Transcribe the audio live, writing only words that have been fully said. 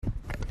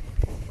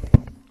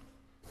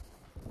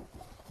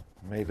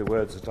May the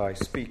words that I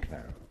speak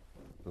now,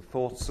 the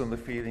thoughts and the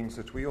feelings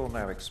that we all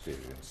now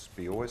experience,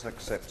 be always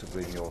acceptable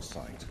in your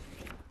sight,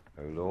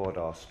 O Lord,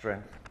 our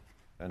strength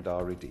and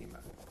our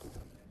Redeemer.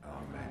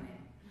 Amen.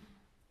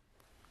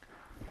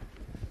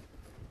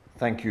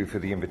 Thank you for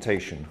the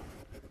invitation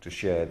to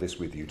share this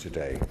with you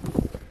today.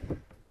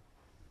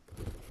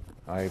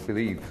 I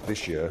believe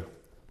this year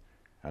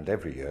and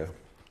every year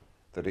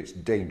that it's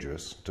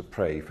dangerous to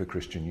pray for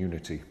Christian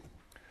unity.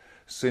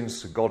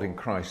 Since God in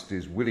Christ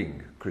is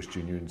willing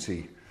Christian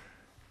unity,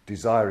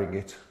 desiring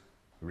it,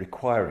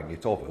 requiring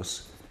it of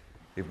us,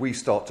 if we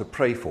start to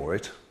pray for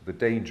it, the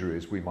danger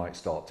is we might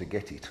start to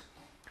get it.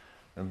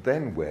 And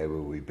then where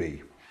will we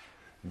be?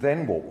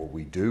 Then what will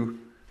we do?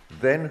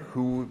 Then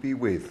who will we be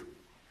with?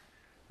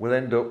 We'll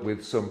end up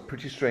with some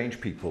pretty strange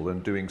people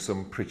and doing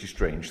some pretty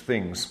strange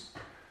things.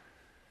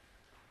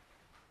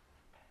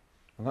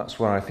 And that's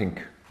where I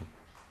think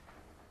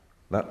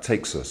that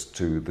takes us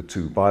to the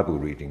two Bible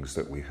readings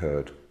that we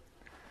heard.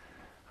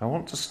 I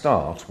want to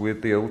start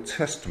with the Old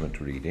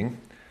Testament reading,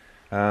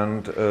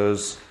 and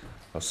as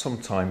a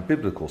sometime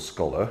biblical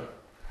scholar,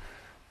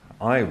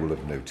 I will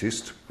have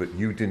noticed, but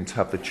you didn't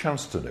have the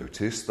chance to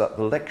notice, that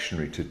the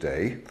lectionary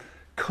today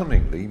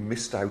cunningly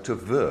missed out a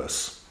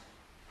verse.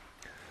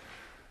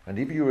 And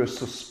if you are as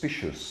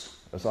suspicious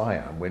as I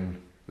am when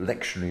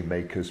lectionary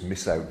makers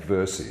miss out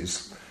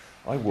verses,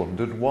 I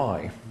wondered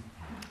why.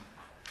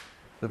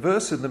 The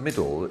verse in the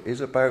middle is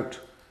about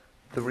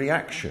the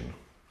reaction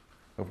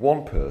of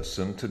one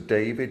person to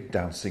David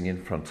dancing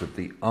in front of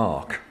the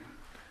ark.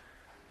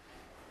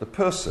 The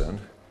person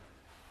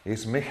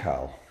is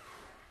Michal.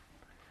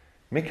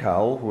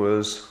 Michal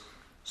was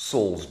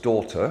Saul's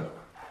daughter,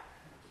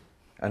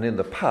 and in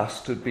the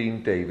past had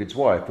been David's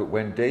wife. But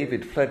when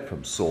David fled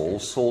from Saul,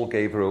 Saul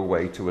gave her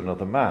away to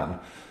another man.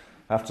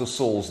 After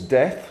Saul's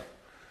death,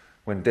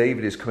 when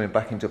David is coming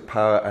back into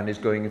power and is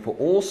going in for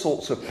all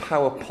sorts of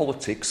power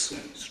politics,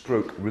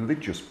 stroke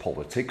religious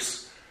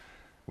politics,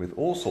 with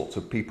all sorts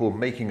of people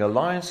making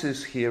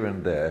alliances here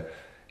and there,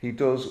 he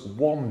does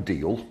one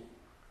deal,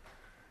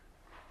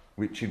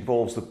 which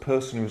involves the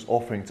person who is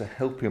offering to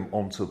help him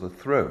onto the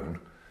throne,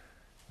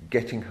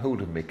 getting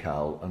hold of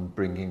Michal and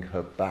bringing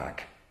her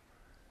back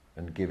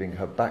and giving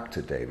her back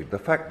to David. The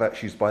fact that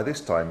she's by this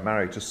time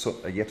married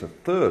to yet a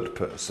third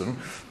person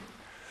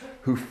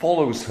who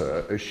follows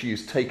her as she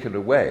is taken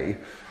away,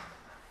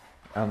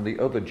 and the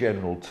other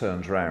general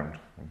turns round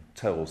and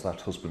tells that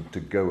husband to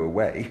go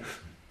away,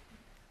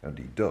 and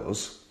he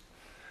does,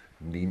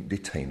 needn't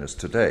detain us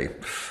today.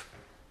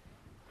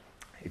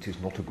 It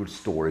is not a good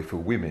story for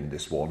women,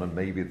 this one, and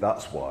maybe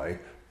that's why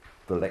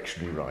the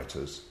lectionary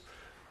writers,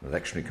 the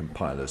lectionary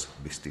compilers,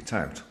 missed it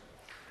out.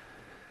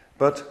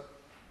 But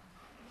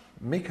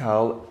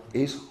Michal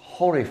is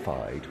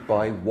horrified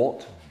by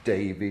what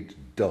David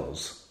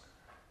does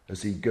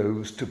as he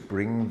goes to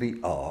bring the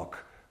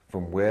ark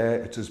from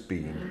where it has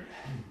been.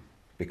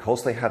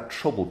 Because they had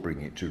trouble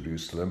bringing it to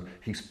Jerusalem,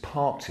 he's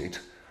parked it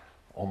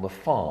on the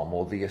farm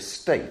or the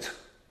estate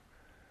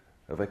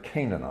of a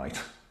Canaanite.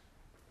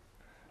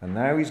 And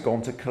now he's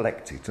gone to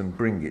collect it and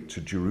bring it to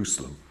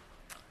Jerusalem.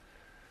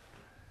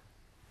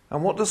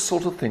 And what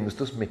sort of things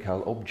does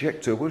Michal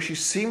object to? Well, she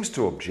seems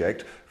to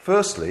object,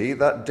 firstly,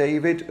 that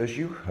David, as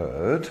you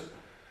heard,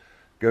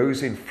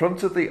 goes in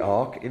front of the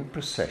ark in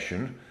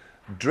procession,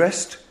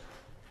 dressed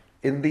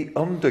in the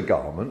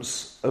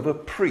undergarments of a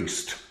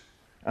priest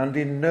and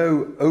in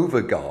no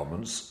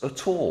overgarments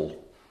at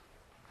all.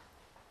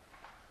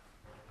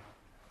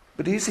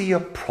 But is he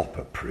a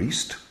proper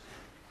priest?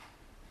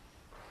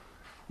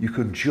 You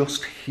can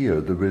just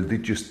hear the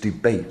religious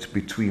debate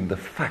between the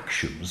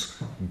factions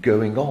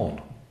going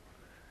on.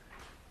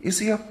 Is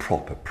he a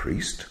proper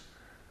priest,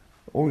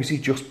 or is he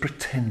just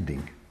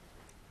pretending?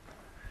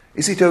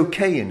 Is it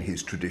okay in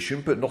his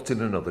tradition but not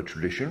in another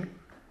tradition?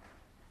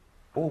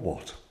 Or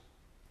what?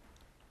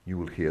 You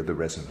will hear the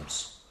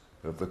resonance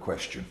of the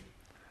question.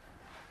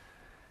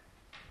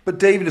 But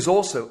David is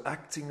also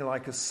acting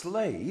like a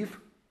slave,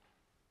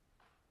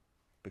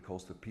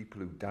 because the people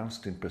who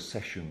danced in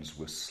processions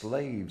were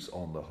slaves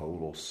on the whole,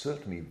 or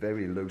certainly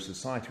very low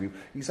society.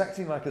 He's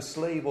acting like a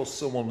slave or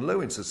someone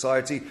low in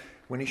society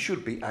when he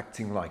should be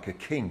acting like a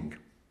king.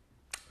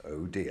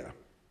 Oh dear.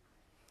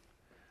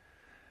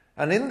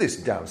 And in this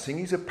dancing,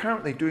 he's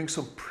apparently doing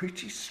some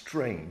pretty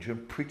strange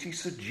and pretty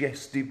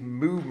suggestive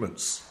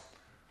movements.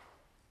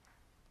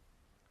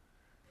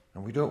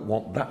 And we don't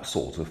want that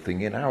sort of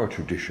thing in our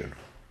tradition,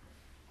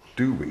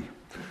 do we?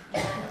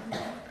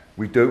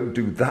 We don't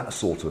do that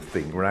sort of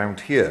thing round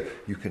here.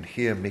 You can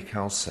hear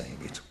Michal saying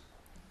it.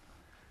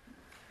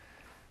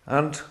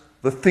 And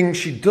the thing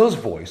she does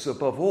voice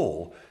above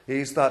all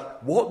is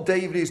that what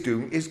David is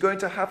doing is going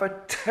to have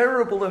a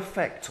terrible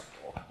effect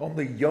on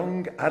the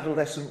young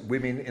adolescent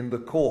women in the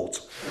court.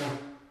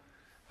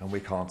 And we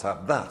can't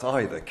have that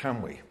either,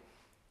 can we?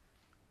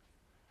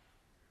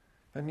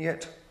 And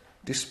yet,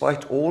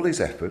 despite all his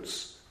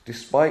efforts,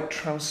 despite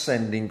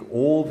transcending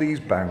all these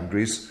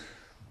boundaries,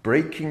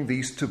 breaking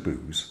these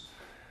taboos,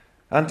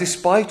 and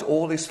despite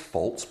all his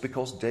faults,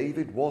 because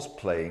David was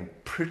playing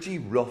pretty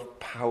rough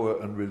power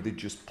and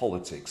religious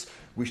politics,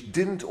 which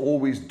didn't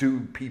always do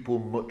people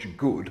much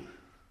good,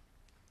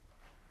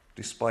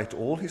 despite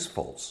all his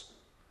faults,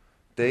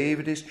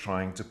 David is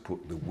trying to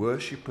put the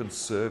worship and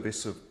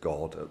service of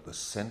God at the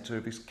centre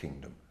of his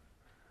kingdom.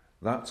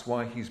 That's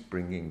why he's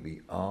bringing the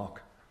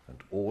ark and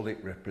all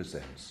it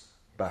represents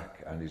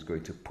back, and is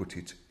going to put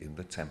it in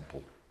the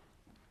temple.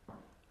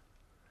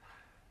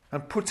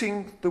 And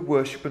putting the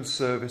worship and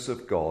service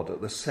of God at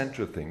the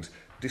centre of things,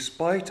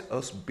 despite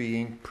us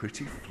being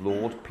pretty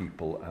flawed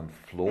people and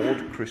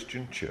flawed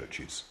Christian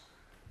churches,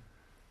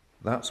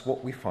 that's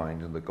what we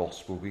find in the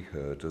gospel we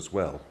heard as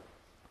well.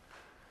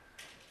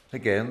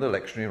 Again, the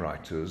lectionary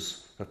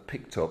writers have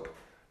picked up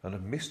and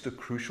have missed a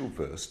crucial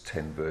verse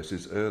 10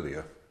 verses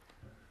earlier.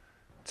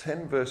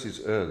 10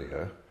 verses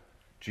earlier,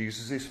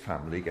 Jesus'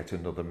 family get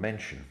another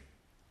mention.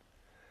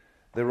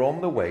 They're on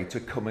the way to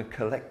come and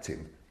collect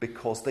him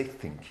because they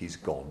think he's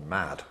gone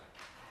mad.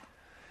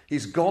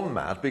 He's gone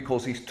mad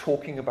because he's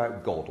talking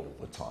about God all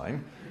the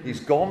time. He's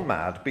gone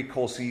mad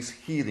because he's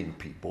healing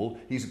people.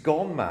 He's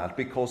gone mad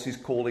because he's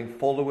calling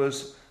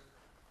followers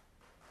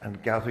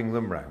and gathering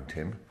them round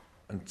him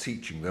and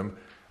teaching them.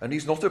 And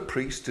he's not a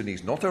priest and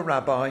he's not a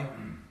rabbi.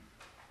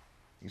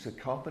 He's a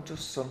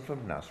carpenter's son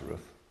from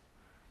Nazareth.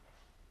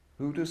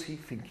 Who does he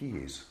think he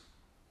is?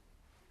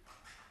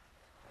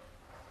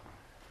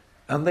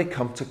 And they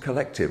come to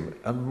collect him.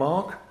 And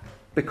Mark,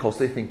 because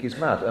they think he's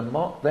mad. And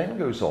Mark then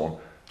goes on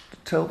to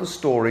tell the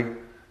story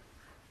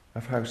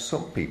of how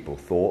some people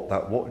thought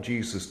that what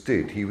Jesus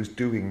did, he was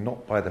doing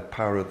not by the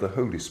power of the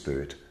Holy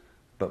Spirit,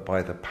 but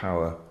by the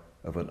power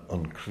of an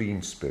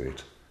unclean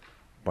spirit,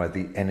 by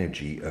the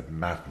energy of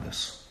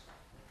madness.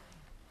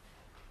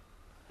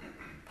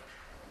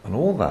 And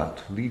all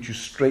that leads you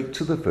straight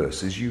to the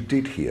verses you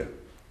did hear,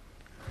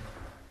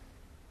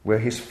 where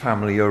his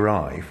family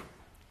arrive.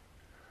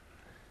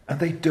 And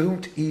they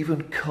don't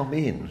even come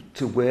in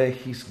to where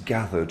he's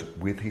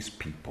gathered with his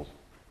people.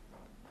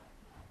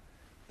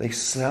 They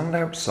stand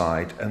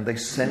outside and they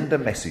send a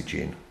message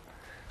in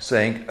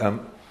saying,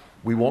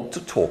 we want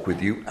to talk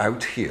with you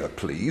out here,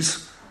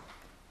 please.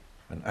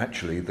 And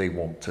actually they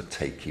want to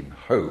take him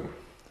home.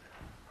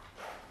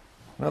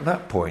 And at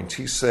that point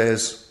he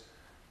says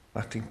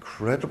that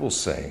incredible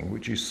saying,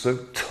 which is so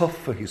tough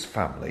for his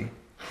family.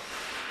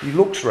 He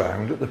looks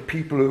round at the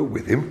people who are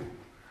with him,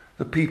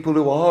 the people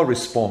who are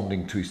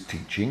responding to his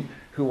teaching,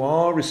 who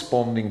are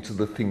responding to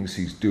the things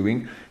he's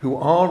doing, who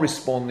are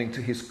responding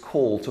to his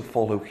call to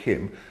follow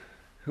him,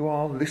 who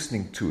are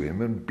listening to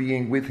him and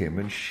being with him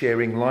and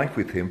sharing life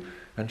with him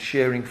and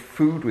sharing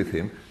food with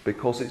him,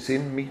 because it's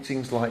in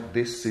meetings like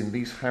this, in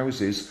these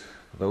houses,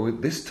 though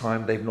at this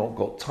time they've not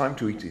got time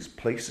to eat, it's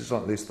places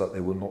like this that they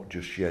will not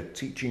just share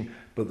teaching,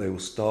 but they will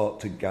start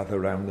to gather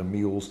around the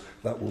meals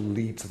that will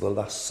lead to the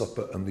Last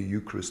Supper and the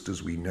Eucharist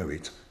as we know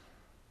it.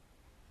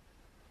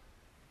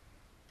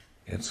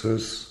 It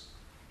says,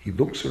 he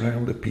looks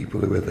around the people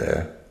who are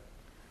there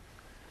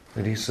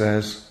and he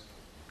says,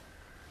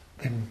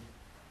 then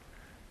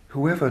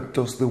whoever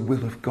does the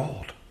will of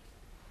God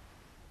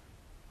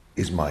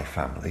is my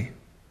family.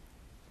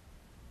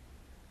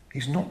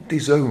 He's not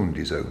disowned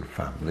his own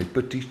family,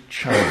 but he's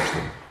challenged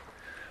them.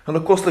 And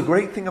of course the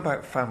great thing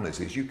about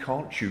families is you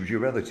can't choose your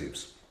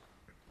relatives.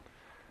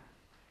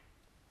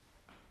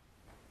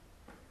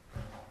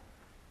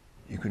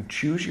 You can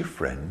choose your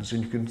friends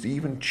and you can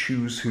even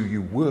choose who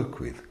you work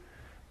with,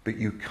 but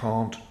you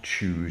can't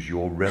choose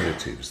your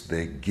relatives.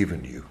 They're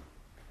given you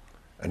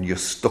and you're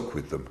stuck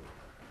with them.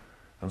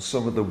 And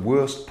some of the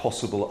worst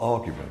possible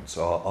arguments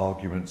are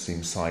arguments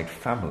inside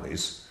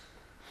families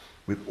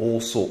with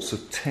all sorts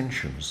of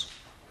tensions.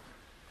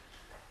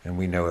 And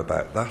we know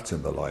about that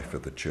in the life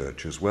of the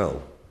church as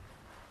well,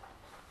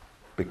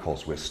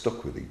 because we're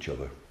stuck with each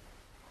other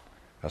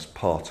as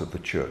part of the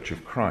Church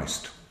of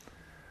Christ.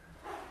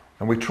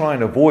 And we try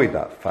and avoid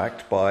that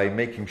fact by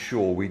making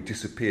sure we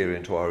disappear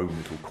into our own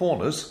little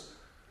corners,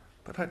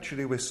 but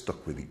actually we're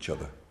stuck with each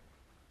other.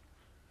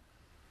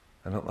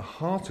 And at the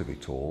heart of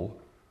it all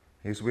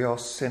is we are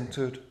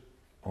centred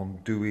on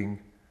doing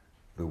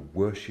the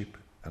worship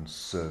and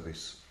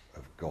service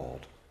of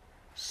God.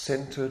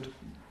 Centred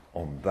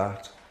on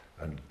that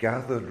and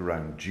gathered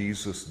around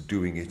Jesus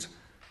doing it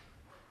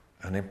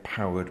and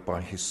empowered by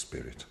his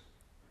Spirit.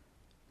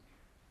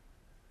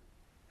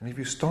 And if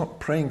you start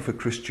praying for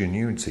Christian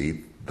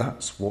unity,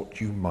 that's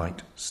what you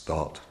might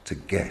start to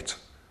get.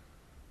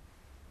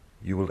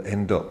 You will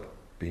end up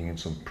being in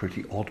some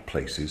pretty odd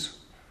places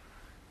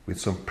with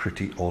some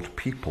pretty odd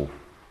people.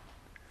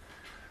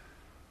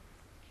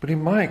 But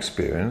in my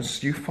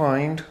experience, you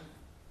find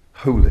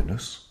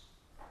holiness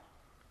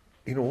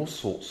in all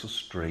sorts of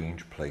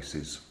strange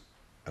places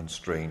and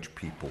strange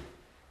people.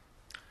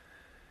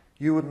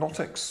 You would not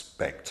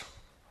expect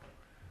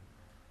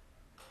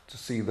to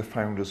see the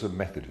founders of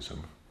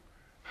Methodism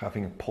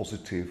having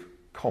positive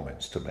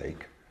comments to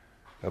make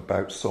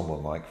about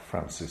someone like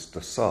Francis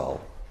de Sales.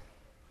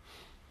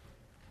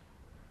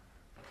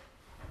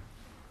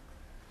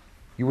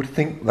 You would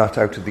think that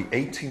out of the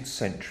 18th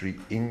century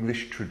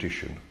English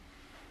tradition,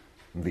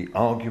 and the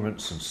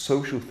arguments and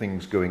social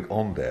things going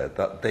on there,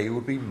 that they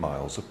would be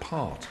miles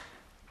apart.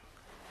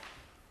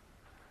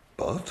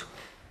 But,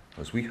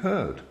 as we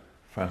heard,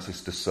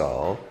 Francis de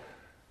Sales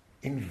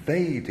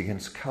inveighed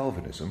against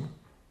Calvinism.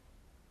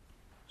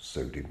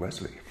 So did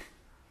Wesley.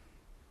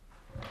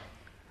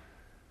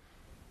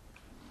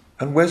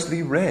 And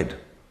Wesley read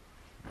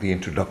the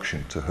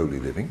introduction to holy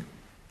living,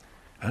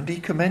 and he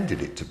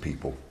commended it to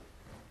people.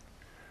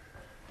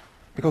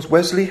 Because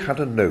Wesley had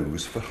a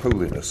nose for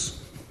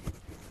holiness,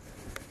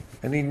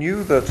 and he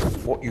knew that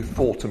what you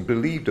thought and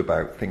believed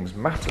about things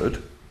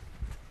mattered,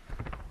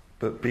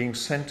 but being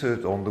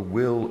centred on the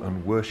will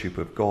and worship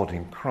of God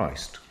in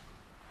Christ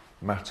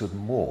mattered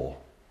more.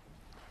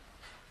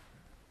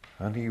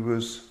 And he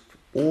was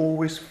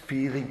always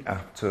feeling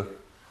after,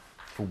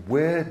 for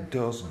where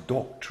does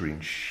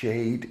doctrine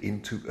shade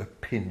into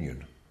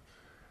opinion?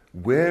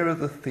 Where are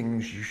the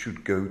things you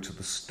should go to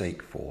the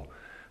stake for?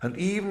 And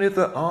even if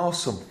there are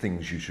some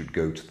things you should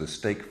go to the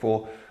stake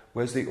for,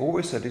 Wesley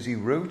always said, as he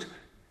wrote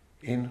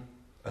in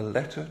a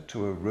letter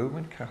to a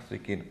Roman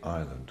Catholic in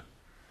Ireland,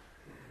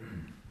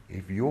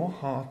 if your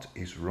heart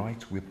is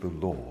right with the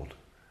Lord,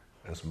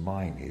 as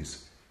mine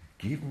is,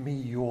 give me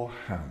your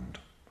hand.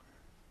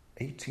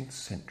 18th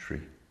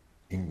century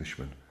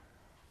Englishman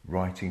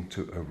writing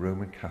to a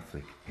Roman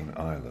Catholic in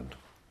Ireland.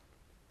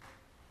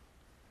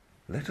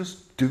 Let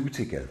us do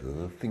together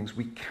the things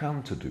we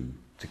can to do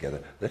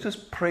together. Let us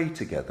pray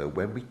together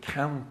when we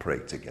can pray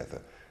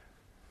together.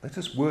 Let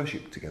us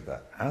worship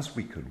together as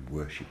we can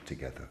worship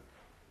together.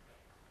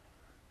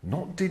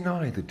 Not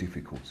deny the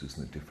difficulties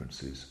and the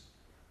differences,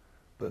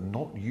 but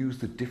not use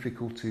the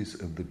difficulties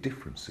and the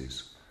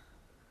differences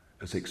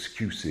as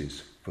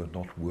excuses for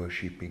not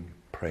worshipping,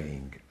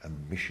 praying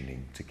and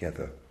missioning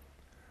together.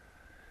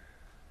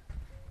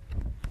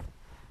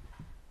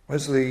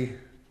 Wesley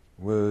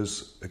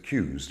was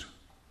accused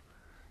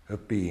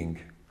of being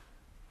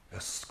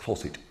a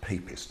closet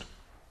papist.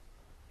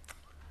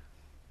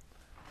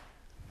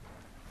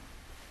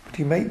 But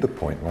he made the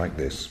point like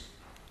this.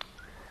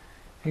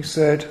 He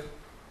said,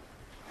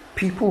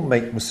 people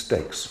make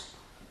mistakes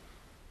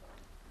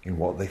in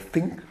what they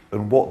think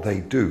and what they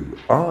do.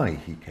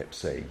 He kept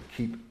saying,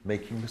 keep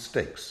making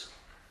mistakes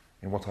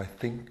in what I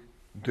think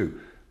and do.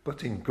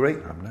 But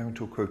I'm now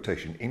into a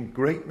quotation, in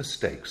great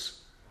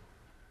mistakes,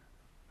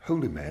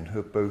 holy men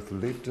have both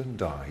lived and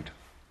died.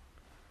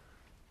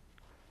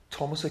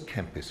 Thomas à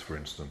Kempis, for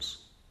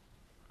instance,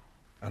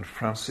 and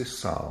Francis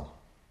Sales.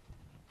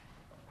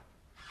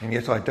 And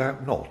yet I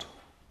doubt not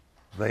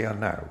they are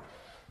now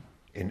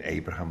in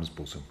Abraham's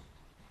bosom.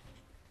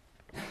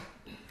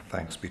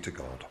 Thanks be to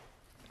God.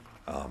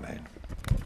 Amen.